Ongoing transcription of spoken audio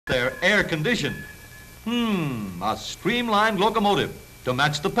They're air-conditioned. A streamlined locomotive to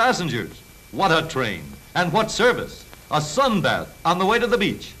match the passengers. What a train, and what service. A sunbath on the way to the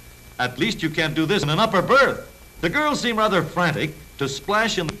beach. At least you can't do this in an upper berth. The girls seem rather frantic to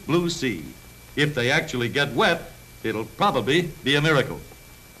splash in the blue sea. If they actually get wet, it'll probably be a miracle.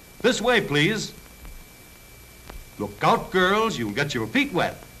 This way, please. Look out, girls, you'll get your feet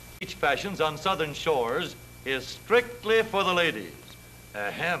wet. Beach fashions on southern shores is strictly for the ladies.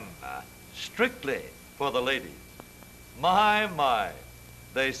 Ahem, strictly for the ladies. My,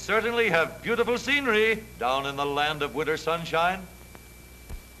 they certainly have beautiful scenery down in the land of winter sunshine.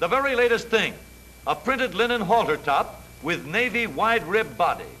 The very latest thing, a printed linen halter top with navy wide rib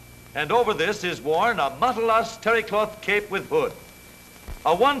body, and over this is worn a matalas terry cloth cape with hood.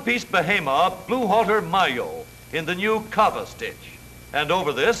 A one-piece Bahama blue halter maillot in the new kava stitch, and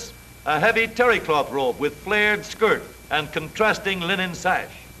over this, a heavy terry cloth robe with flared skirt and contrasting linen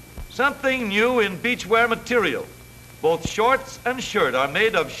sash. Something new in beachwear material. Both shorts and shirt are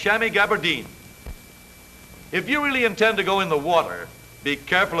made of chamois gabardine. If you really intend to go in the water, be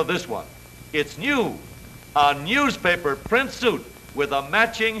careful of this one. It's new, a newspaper print suit with a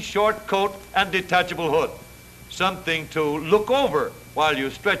matching short coat and detachable hood. Something to look over while you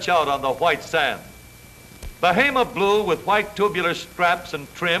stretch out on the white sand. Bahama blue with white tubular straps and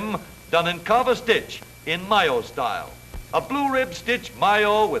trim done in kava stitch in maillot style. A blue rib stitch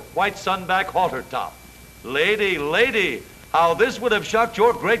maillot with white sunback halter top. Lady, how this would have shocked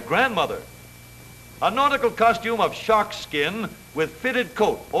your great-grandmother. A nautical costume of shark skin with fitted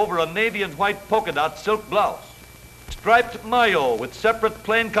coat over a navy and white polka dot silk blouse. Striped maillot with separate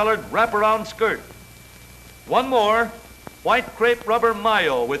plain-colored wraparound skirt. One more, white crepe rubber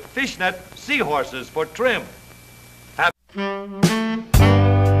maillot with fishnet seahorses for trim.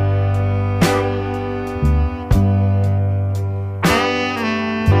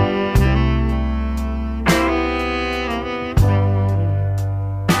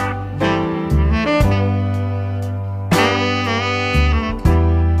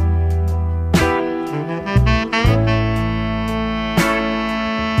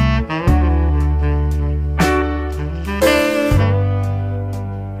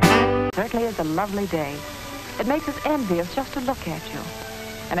 Certainly is a lovely day. It makes us envious just to look at you.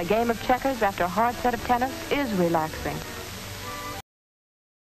 And a game of checkers after a hard set of tennis is relaxing.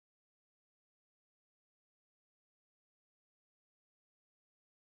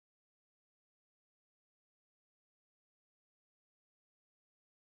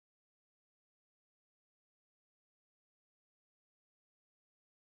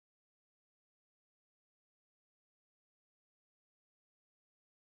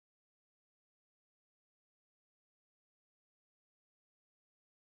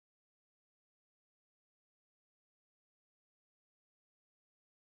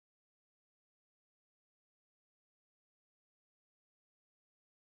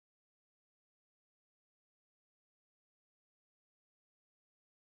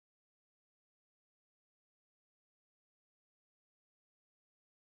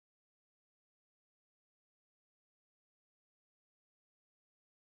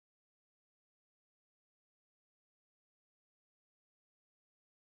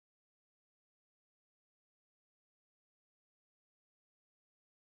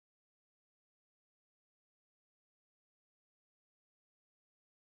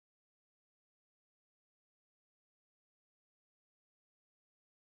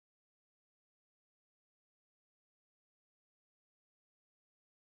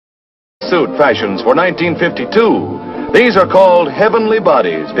 Suit fashions for 1952. These are called heavenly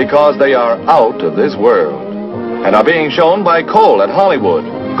bodies because they are out of this world and are being shown by Cole at Hollywood.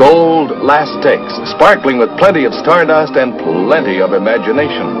 Gold lastex, sparkling with plenty of stardust and plenty of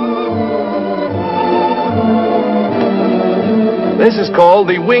imagination. This is called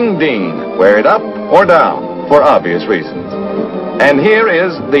the wingding. Wear it up or down for obvious reasons. And here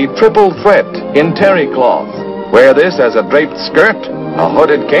is the triple threat in terry cloth. Wear this as a draped skirt, a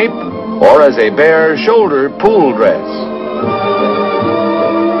hooded cape, or as a bare shoulder pool dress.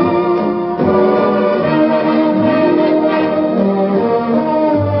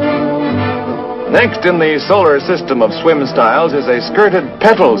 Next in the solar system of swim styles is a skirted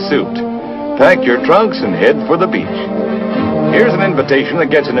petal suit. Pack your trunks and head for the beach. Here's an invitation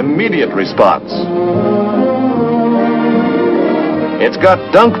that gets an immediate response. It's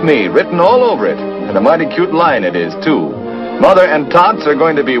got Dunk Me written all over it, and a mighty cute line it is, too. Mother and tots are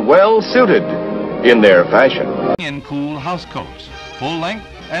going to be well suited in their fashion. In cool house coats, full length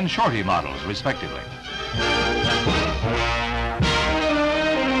and shorty models, respectively.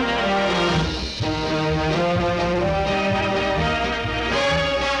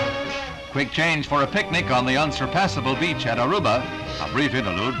 quick change for a picnic on the unsurpassable beach at Aruba. A brief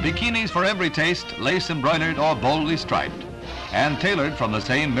interlude, bikinis for every taste, lace embroidered or boldly striped, and tailored from the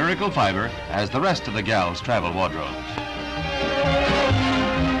same miracle fiber as the rest of the gal's travel wardrobes.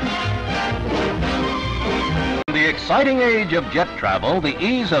 In the exciting age of jet travel, the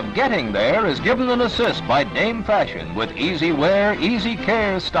ease of getting there is given an assist by Dame Fashion with easy wear, easy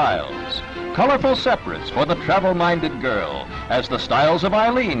care styles. Colorful separates for the travel-minded girl as the styles of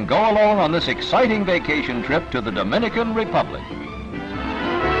Eileen go along on this exciting vacation trip to the Dominican Republic.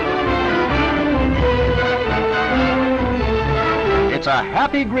 It's a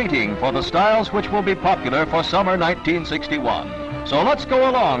happy greeting for the styles which will be popular for summer 1961. So let's go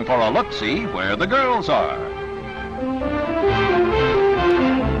along for a look-see where the girls are.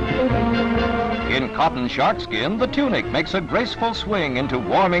 In cotton sharkskin, the tunic makes a graceful swing into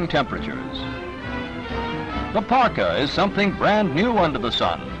warming temperatures. The parka is something brand new under the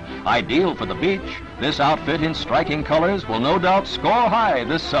sun. Ideal for the beach, this outfit in striking colors will no doubt score high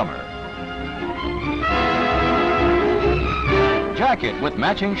this summer. Jacket with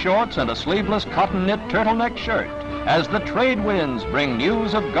matching shorts and a sleeveless cotton knit turtleneck shirt as the trade winds bring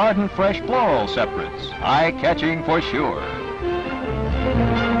news of garden fresh floral separates, eye-catching for sure.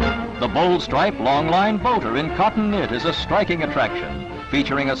 The bold stripe long-line boater in cotton knit is a striking attraction,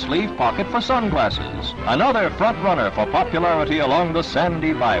 featuring a sleeve pocket for sunglasses, another front runner for popularity along the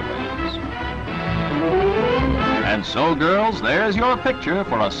sandy byways. And so, girls, there's your picture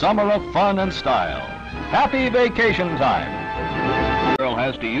for a summer of fun and style. Happy vacation time! The girl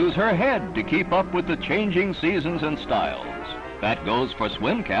has to use her head to keep up with the changing seasons and styles. That goes for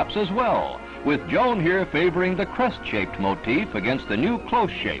swim caps as well, with Joan here favoring the crest-shaped motif against the new close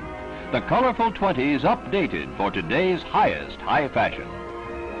shape. The colorful 20s updated for today's highest high fashion.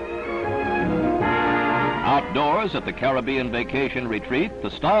 Outdoors at the Caribbean Vacation Retreat,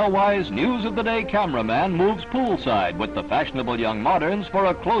 the style-wise News of the Day cameraman moves poolside with the fashionable young moderns for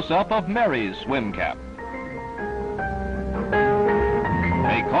a close-up of Mary's swim cap.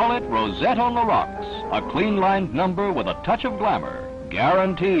 They call it Rosette on the Rocks, a clean-lined number with a touch of glamour,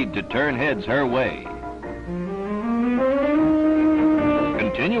 guaranteed to turn heads her way.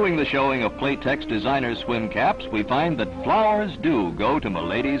 Continuing the showing of Playtex designer swim caps, we find that flowers do go to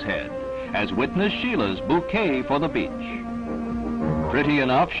Milady's head, as witness Sheila's bouquet for the beach. Pretty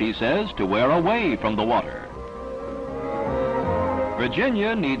enough, she says, to wear away from the water.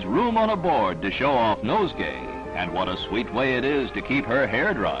 Virginia needs room on a board to show off nosegay, and what a sweet way it is to keep her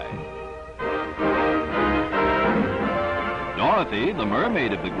hair dry. Dorothy, the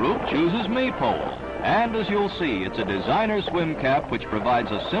mermaid of the group, chooses maypole. And as you'll see, it's a designer swim cap which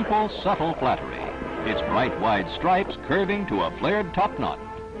provides a simple, subtle flattery. Its bright, wide stripes curving to a flared top knot.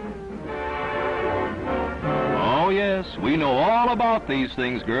 Oh yes, we know all about these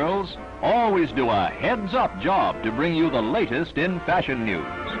things, girls. Always do a heads-up job to bring you the latest in fashion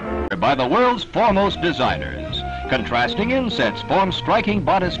news. By the world's foremost designers. Contrasting insets form striking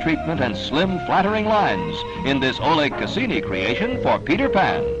bodice treatment and slim, flattering lines in this Oleg Cassini creation for Peter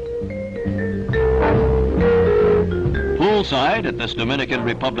Pan. Poolside at this Dominican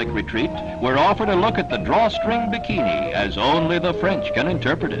Republic retreat, we're offered a look at the drawstring bikini as only the French can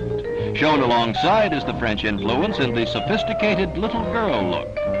interpret it. Shown alongside is the French influence in the sophisticated little girl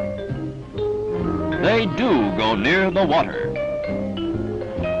look. They do go near the water.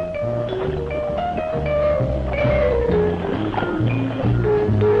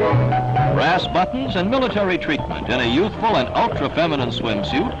 Brass buttons and military treatment in a youthful and ultra-feminine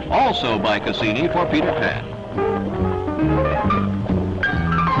swimsuit, also by Cassini for Peter Pan.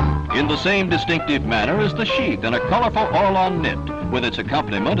 In the same distinctive manner is the sheath in a colorful Orlon knit with its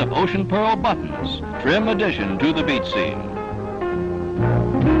accompaniment of ocean pearl buttons, trim addition to the beach scene.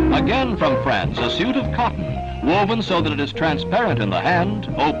 Again from France, a suit of cotton, woven so that it is transparent in the hand,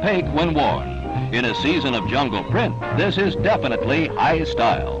 opaque when worn. In a season of jungle print, this is definitely high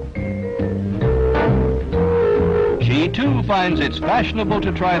style. She too finds it's fashionable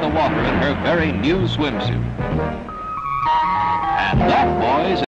to try the water in her very new swimsuit. And that, boys,